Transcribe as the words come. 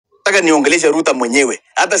nataka niongeleshe Ruto mwenyewe.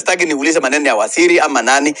 Hata sitaki niulize maneno ya waziri ama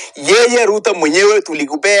nani. Yeye Ruto mwenyewe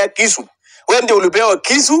tulikupea kisu. Wewe ndio ulipewa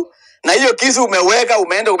kisu na hiyo kisu umeweka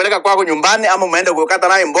umeenda kupeleka kwako nyumbani ama umeenda kukata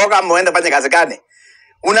naye mboga ama umeenda fanya kazi gani?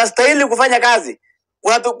 Unastahili kufanya kazi.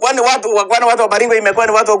 Watu wa Baringo imekuwa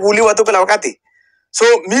ni watu wa kuuliwa tu kila wakati. So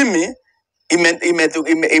mimi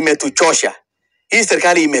imetuchosha. Hii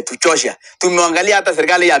serikali imetuchosha. Tumeangalia hata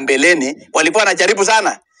serikali ya mbeleni walikuwa wanajaribu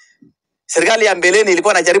sana. Serikali ya mbeleni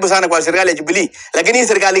ilikuwa inajaribu sana kwa serikali ya Jubilee, lakini hii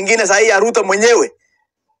serikali nyingine sasa hii ya Ruto mwenyewe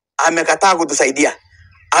amekataa kutusaidia.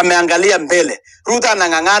 Ameangalia mbele. Ruto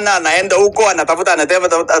anang'ang'ana, anaenda huko,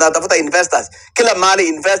 anatafuta investors. Kila mahali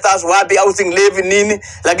investors, wapi housing levy nini?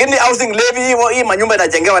 Lakini housing levy hii manyumba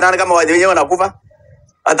inajengewa nani kama wenyewe wanakufa?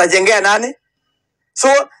 Atajengea nani? So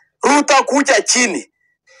Ruto kucha chini.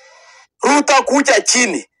 Ruto kucha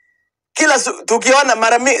chini. Kila tukiona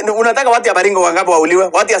mara unataka watu ya Baringo wangapi wauliwe,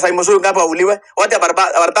 watu ya Saimosu wangapi wauliwe, watu ya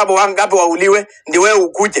Bartabo wangapi wauliwe ndio wewe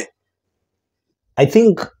ukuje. I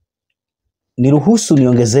think niruhusu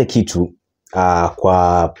niongezee kitu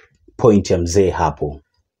kwa point ya mzee hapo.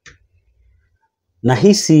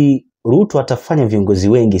 Nahisi Ruto atafanya viongozi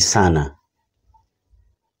wengi sana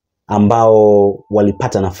ambao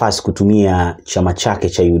walipata nafasi kutumia chama chake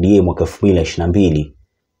cha UDA mwaka 2022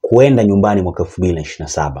 kuenda nyumbani mwaka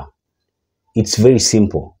 2027. It's very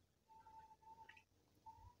simple.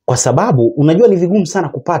 Kwa sababu unajua ni vigumu sana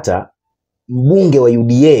kupata mbunge wa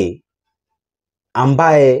UDA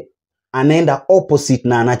ambaye anaenda opposite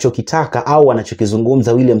na anachokitaka au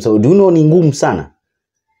anachokizungumza William Samoei. Do you know ni ngumu sana?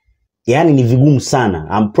 Yaani ni vigumu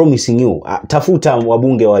sana. I'm promising you. Tafuta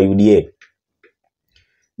wabunge wa UDA.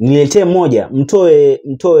 Niletee mmoja,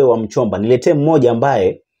 mtoe wa Mchomba. Niletee mmoja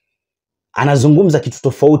ambaye anazungumza kitu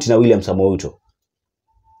tofauti na William Samoei Ruto.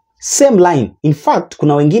 Same line. In fact,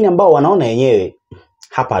 kuna wengine ambao wanaona yenyewe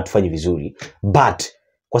hapa hatufanyi vizuri, but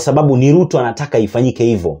kwa sababu ni Ruto anataka ifanyike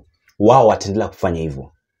hivyo, wao wataendelea kufanya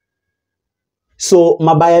hivyo. So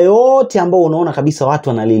mabaya yote ambao unaona kabisa watu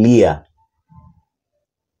wanalilia,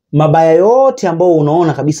 mabaya yote ambao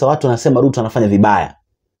unaona kabisa watu wanasema Ruto anafanya vibaya,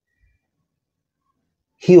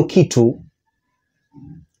 hiyo kitu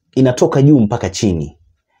inatoka juu mpaka chini.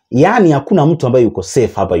 Yaani hakuna mtu ambaye yuko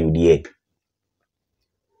safe hapa UDA.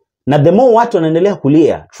 Na the more watu wanaendelea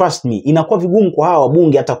kulia, trust me, inakuwa vigumu kwa hawa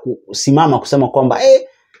wabunge hata kusimama kusema kwamba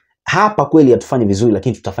hapa kweli hatufanye vizuri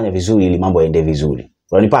lakini tutafanya vizuri ili mambo yaende vizuri.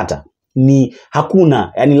 Unanipata? Ni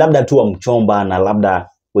hakuna, yani labda tu wa Mchomba na labda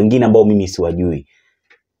wengine ambao mimi siwajui.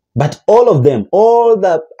 But all of them,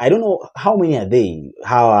 I don't know how many are they,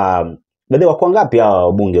 wako ngapi hawa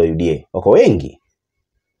wabunge wa UDA? Wako wengi.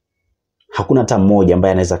 Hakuna hata mmoja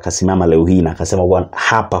ambaye anaweza kasimama leo hii na akasema bwana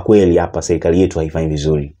hapa kweli hapa serikali yetu haifanyi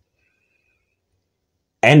vizuri.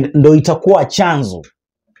 And ndo itakuwa chanzo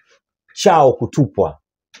chao kutupwa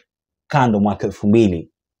kando mwaka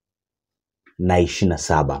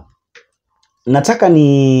 2027.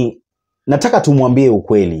 Nataka tumwambie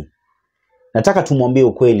ukweli. Nataka tumwambie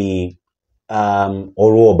ukweli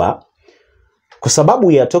Oroba, kwa sababu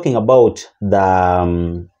we are talking about the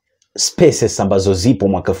spaces ambazo zipo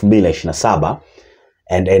mwaka 2027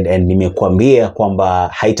 and nimekuambia kwamba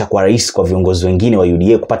haitakuwa rahisi kwa viongozi wengine wa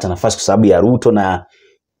UDA kupata nafasi kwa sababu ya Ruto na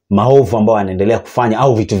maovu ambao anaendelea kufanya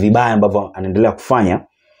au vitu vibaya ambavyo anaendelea kufanya.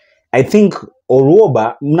 I think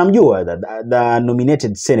Oroba, mnamjua the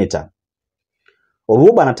nominated senator.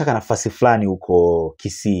 Oroba anataka nafasi fulani huko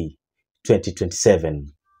Kisii 2027.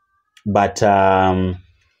 But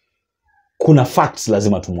kuna facts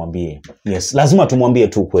lazima tumwambie. Yes, lazima tumwambie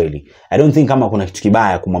tu kweli. I don't think kama kuna kitu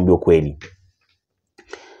kibaya kumwambia kweli.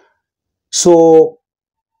 So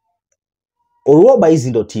Oroba hizi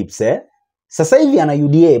ndo tips Sasa hivi ana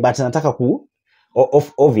UDA but anataka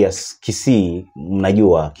obvious Kisii,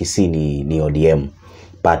 mnajua Kisii ni ODM.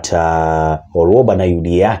 But Oroba na UDA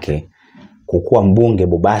yake kukuwa mbunge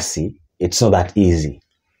Bobasi, it's not that easy.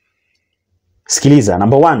 Sikiliza,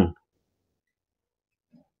 number 1.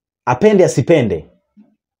 Apende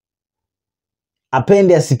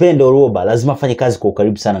asipende Oroba lazima afanye kazi kwa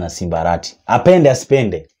ukaribu sana na Simbarati. Apende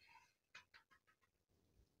asipende.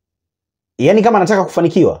 Yaani kama anataka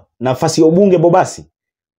kufanikiwa nafasi ya ubunge Bobasi,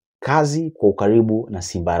 kazi kwa ukaribu na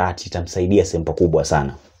Simbarati itamsaidia sehemu kubwa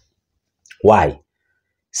sana. Why?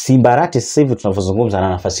 Simbarati sasa hivi tunavyozungumza ana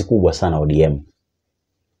nafasi kubwa sana ODM.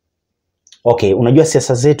 Okay, unajua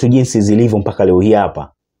siasa zetu jinsi zilivyo mpaka leo hii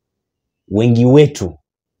hapa. Wengi wetu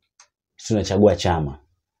tunachagua chama.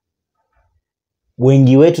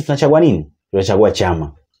 Wengi wetu tunachagua nini? Tunachagua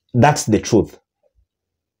chama. That's the truth.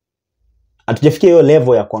 Hatujafikia hiyo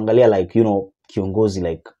level ya kuangalia like kiongozi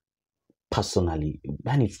like personally.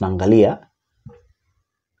 Yaani tunaangalia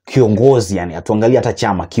kiongozi, yani atuangalia hata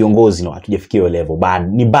chama kiongozi, no, hatujafikia hiyo level,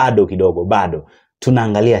 ni bado kidogo, bado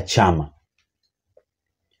tunaangalia chama.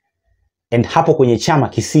 And hapo kwenye chama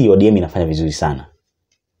Kisii ODM inafanya vizuri sana.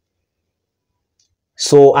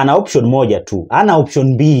 So ana option moja tu, ana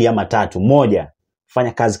option mbili ama tatu. Moja,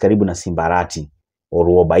 fanya kazi karibu na Simbarati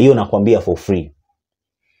Oruoba, hiyo nakwambia for free.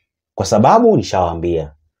 Kwa sababu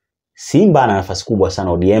nishawaambia Simba ana nafasi kubwa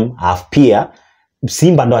sana ODM, half pia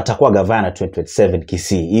Simba ndo atakuwa gavana 2027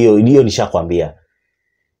 Kisii. Hiyo nishakwambia.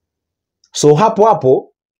 So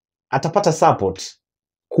hapo atapata support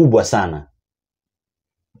kubwa sana.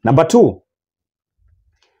 Number 2,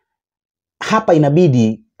 hapa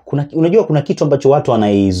inabidi unajua kuna kitu ambacho watu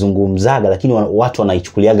wanaizungumzaga lakini watu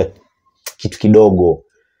wanaichukuliaga kitu kidogo.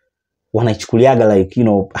 Wanaichukuliaga like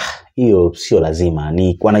hiyo sio lazima.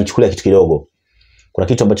 Ni wanaichukulia kitu kidogo. Kuna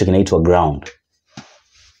kitu ambacho kinaitwa ground.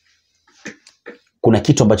 Kuna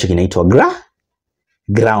kitu ambacho kinaitwa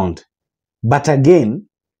ground. But again,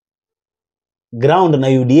 ground na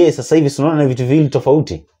UDA sasa hivi tunaona vitu viwili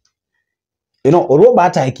tofauti. Oruoba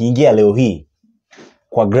hata akiingia leo hii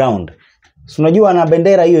kwa ground, unajua na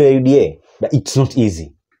bendera hiyo ya UDA, but it's not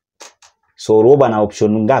easy. So Oruoba na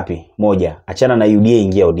option ngapi? Moja, achana na UDA,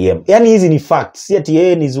 ingia ODM. Yani hizi ni facts. Si ati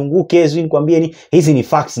yeye nizunguke hizo nikwambie hizi ni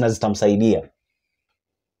facts na zitamsaidia.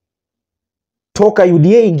 Toka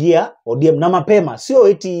UDA ingia ODM na mapema. Sio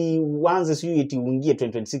eti uanze sio eti uingie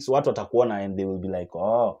 2026 watu watakuona and they will be like,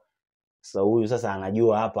 "Oh, so huyu sasa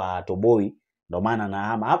anajua hapa toboi, ndo maana na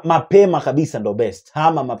hama." Mapema kabisa ndo best.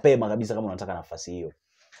 Hama mapema kabisa kama unataka nafasi hiyo.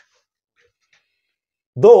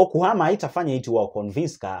 Though kuhama haitafanya eti wao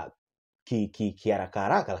convince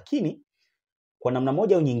haraka, lakini kwa namna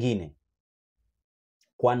moja au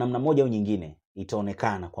nyingine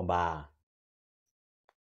itaonekana kwamba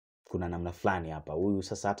kuna namna fulani hapa. Huyu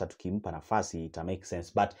sasa hata tukimpa nafasi ita make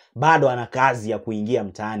sense, but bado ana kazi ya kuingia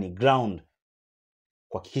mtaani ground,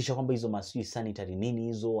 kuhakikisha kwamba hizo masui sanitary nini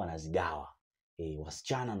hizo wanazigawa.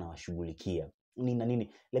 Wasichana na washughulikia.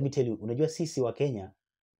 Nini. Let me tell you, unajua sisi wa Kenya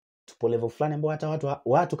tupo level fulani ambao hata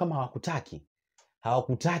watu kama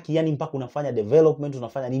hawakutaki, yani mpaka unafanya development,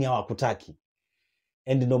 unafanya nini hawakutaki.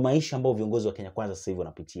 And ndo maisha ambao viongozi wa Kenya Kwanza sasa hivi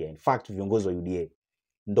wanapitia. In fact, viongozi wa UDA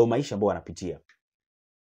ndo maisha ambao wanapitia.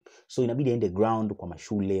 So inabidi aende ground kwa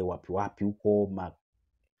mashule wapi huko.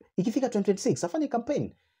 Ikifika 2026 afanye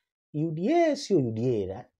campaign. UDA sio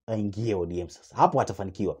UDA, aingie ODM sasa. Hapo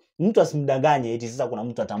atafanikiwa. Mtu asimdanganye eti sasa kuna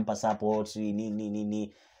mtu atampa support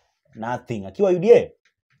nini. Nothing. Akiwa UDA.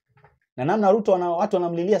 Na namna Ruto watu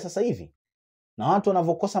wanamlilia sasa hivi. Na watu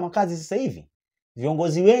wanavokosa makazi sasa hivi.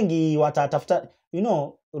 Viongozi wengi watatafuta,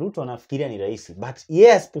 Ruto anafikiria ni rahisi, but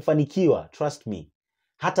yes, kufanikiwa, trust me.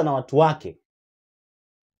 Hata na watu wake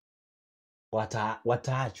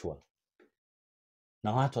wataachwa.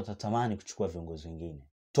 Na watu watatamani kuchukua viongozi wengine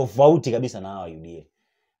tofauti kabisa na hawa UDA.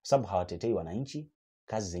 Kwa sababu hawatetei wananchi,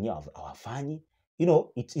 kazi zenyewe hawafanyi.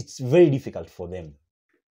 It's very difficult for them.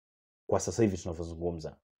 Kwa sasa hivi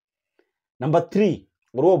tunavyozungumza. Number 3,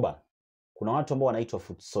 Oruoba. Kuna watu ambao wanaitwa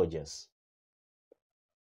foot soldiers.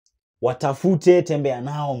 Watafute, tembea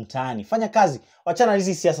nao mtaani. Fanya kazi. Wachana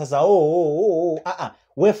hizi siasa za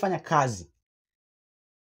wewe fanya kazi.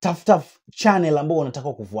 Tafuta channel ambao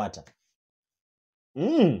unataka kufuata.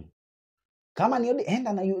 Kama ni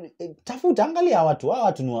enda na tafuta, angalia watu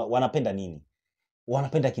wanapenda nini?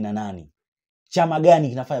 Wanapenda kina nani? Chama gani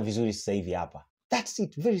kinafanya vizuri sasa hivi hapa? That's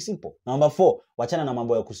it, very simple. Number 4, wachana na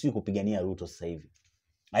mambo ya kupigania Ruto sasa hivi.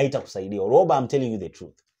 Haitakusaidia. Oruoba, I'm telling you the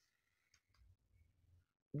truth.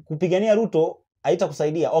 Kupigania Ruto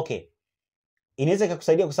haitakusaidia. Okay. Inaweza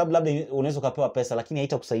ikakusaidia kwa sababu labda unaweza ukapewa pesa, lakini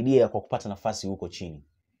haitakusaidia kwa kupata nafasi huko chini.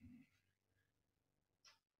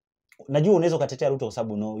 Najua unaweza ukatetea Ruto kwa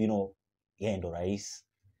sababu yeye ndo rais.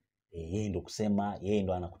 Yeye ndo kusema, yeye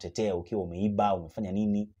ndo anakutetea ukiwa umeiba, umefanya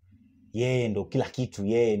nini. Yeye ndo kila kitu,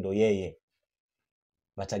 yeye ndo yeye.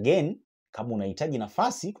 But again, kama unahitaji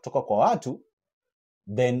nafasi kutoka kwa watu,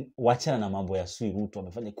 then wachana na mambo ya Ruto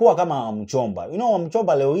amefanya. Kuwa kama Mchomba.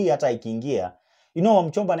 Mchomba leo hii hata ikiingia,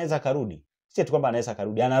 Mchomba anaweza karudi. Sio tu kwamba anaweza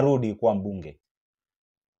karudi, anarudi kuwa mbunge.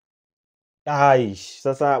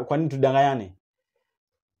 Sasa kwa nini tudanganyane?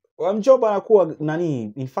 Mchomba anakuwa nani?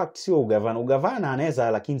 In fact sio ugavana. Ugavana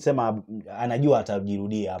anaweza, lakini sema anajua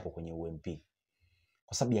atajirudia hapo kwenye UMP.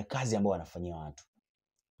 Kwa sababu ya kazi ambayo anafanyia watu.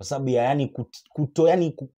 Kwa sababu ya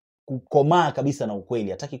kukomaa kabisa na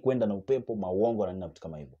ukweli, hataki kuenda na upepo, mauongo na nini vitu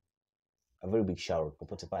kama hivyo. A very big shout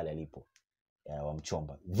popote pale alipo. Wa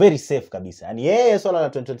Mchomba. Very safe kabisa. Yeye swala la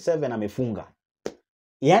 2027 amefunga.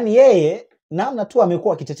 Yeye namna tu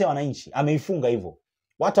amekuwa akitetea wananchi, ameifunga hivyo.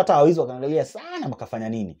 Watu hata hawawezi wakaangalia sana makafanya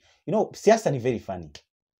nini. Siasa ni very funny.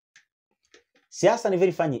 Siasa ni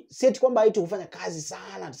very funny. Si eti kwamba haitu kufanya kazi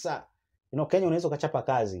sana sasa. Kenya unaweza ukachapa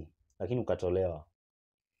kazi lakini ukatolewa.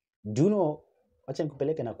 Do you know, acha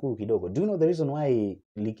nikupeleke Nakuru kidogo. Do you know the reason why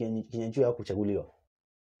Kinyanjui hakuchaguliwa?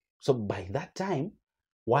 So by that time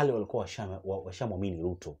wale walikuwa washamwamini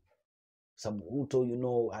Ruto. Sababu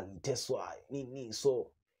Ruto aliteswa nini,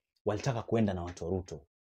 so walitaka kuenda na watu wa Ruto.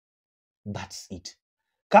 That's it.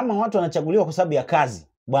 Kama watu wanachaguliwa kwa sababu ya kazi,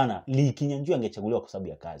 bwana, Kinyanjui angechaguliwa kwa sababu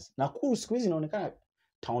ya kazi. Nakuru siku hizi inaonekana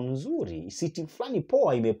town nzuri, city fulani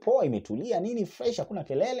poa, imetulia, nini fresh, hakuna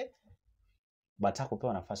kelele. But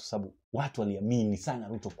hakupewa nafasi kwa sababu watu waliamini sana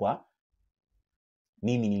Ruto kwa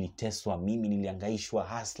mimi niliteswa, mimi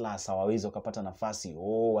nilihangaishwa, hustlers hawawezi wakapata nafasi.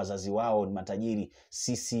 Wazazi wao ni matajiri,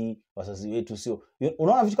 sisi wazazi wetu sio.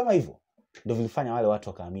 Unaona vitu kama hivyo? Ndio vilifanya wale watu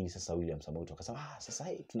wakaamini sasa William Samoei Ruto. Akasema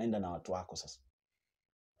sasa tunaenda na watu wako sasa.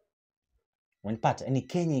 Unapata,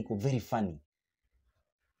 Kenya iko very funny.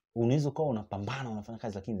 Unaweza kuwa unapambana, unafanya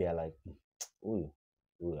kazi lakini they are like huyu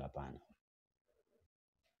hapana.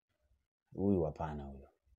 Huyu hapana.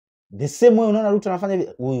 The same way unaona Ruto anafanya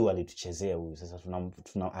hivi, huyu alituchezea huyu. Sasa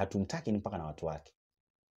hatumtaki mpaka na watu wake.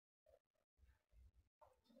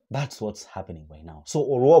 That's what's happening right now.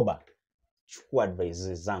 So Oroba, chukua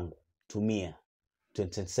advice zangu, tumia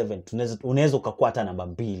 2027 unaweza ukakuwa hata namba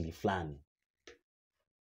 2 fulani.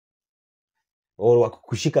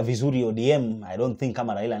 Kushika vizuri ODM, I don't think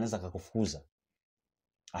kama Raila anaweza kukufukuza.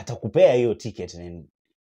 Atakupea hiyo ticket and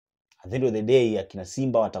at the end of the day akina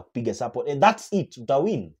Simba watakupiga support and that's it.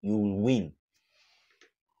 Utawin, you will win.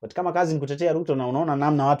 But kama kazi ni kutetea Ruto na unaona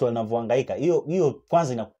namna watu wanavyohangaika, hiyo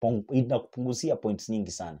kwanza inakupunguzia points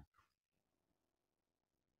nyingi sana.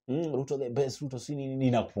 Ruto the best, Ruto si nini,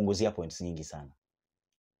 inakupunguzia points nyingi sana.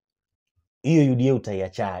 Hiyo UDA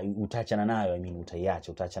utaachana nayo,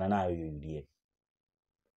 utaachana nayo hiyo UDA.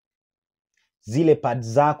 Zile pads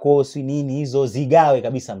zako si nini hizo zigawe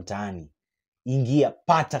kabisa mtaani. Ingia,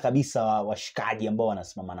 pata kabisa washikaji ambao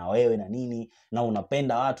wanasimama na wewe na nini, na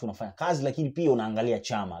unapenda watu, unafanya kazi lakini pia unaangalia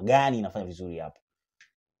chama gani inafanya vizuri hapo.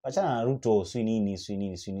 Achana na Ruto si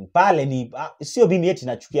nini. Pale ni sio mimi eti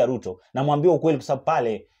nachukia Ruto, namwambia ukweli kwa sababu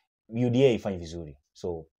pale UDA ifanye vizuri.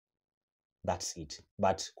 So that's it.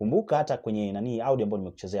 But kumbuka hata kwenye audio ambayo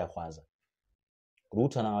nimekuchezea kwanza,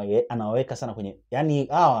 Ruto anaweka sana kwenye,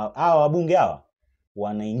 hawa wabunge hawa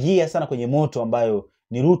wanaingia sana kwenye moto ambayo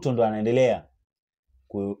ni Ruto ndo anaendelea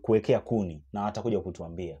kuwekea kuni, na watakuja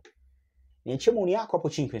kutuambia. Niachie maoni yako hapo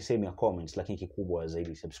chini kwenye sehemu ya comments, lakini kikubwa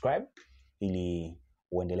zaidi subscribe ili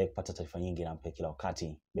uendelee kupata taarifa nyingi na mpya kila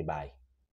wakati. Bye bye.